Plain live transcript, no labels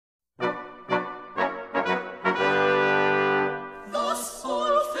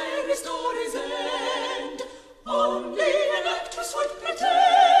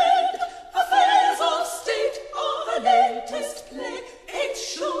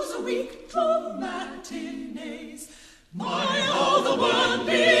a week to matinees. My, how the world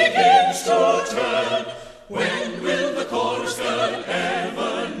begins to turn. When will the chorus girl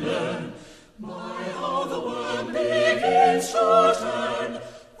ever learn? My, how the world begins to turn.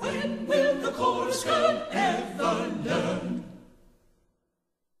 When will the chorus girl ever learn?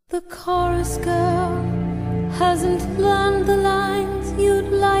 The chorus girl hasn't learned the lines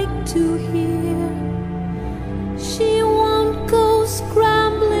you'd like to hear. She won't go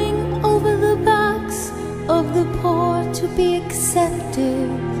scrambling over the backs of the poor to be accepted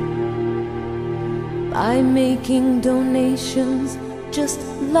by making donations just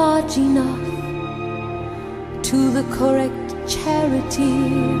large enough to the correct charity.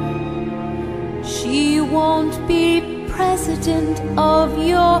 She won't be president of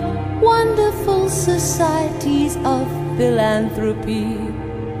your wonderful societies of philanthropy,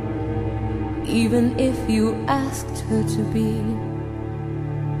 even if you asked her to be,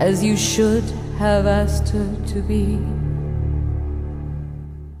 as you should have asked her to be.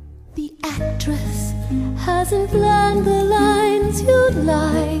 The actress hasn't learned the lines you'd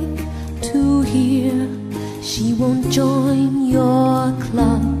like to hear. She won't join your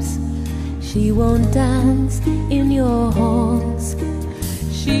clubs, she won't dance in your halls,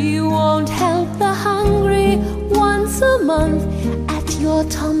 she won't help the hungry once a month at your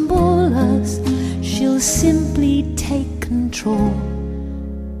tombolas. She'll simply take control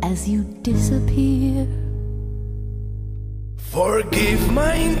as you disappear. Forgive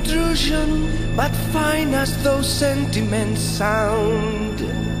my intrusion, but fine as those sentiments sound,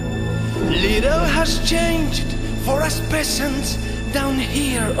 little has changed for us peasants down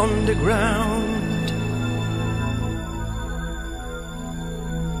here on the ground.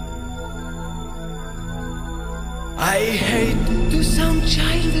 I hate to sound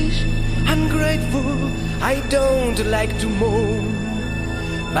childish, ungrateful, I don't like to moan,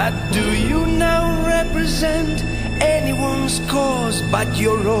 but do you now represent anyone's cause but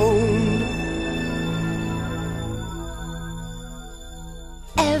your own?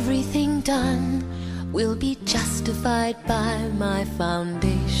 Everything done will be justified by my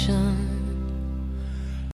foundation.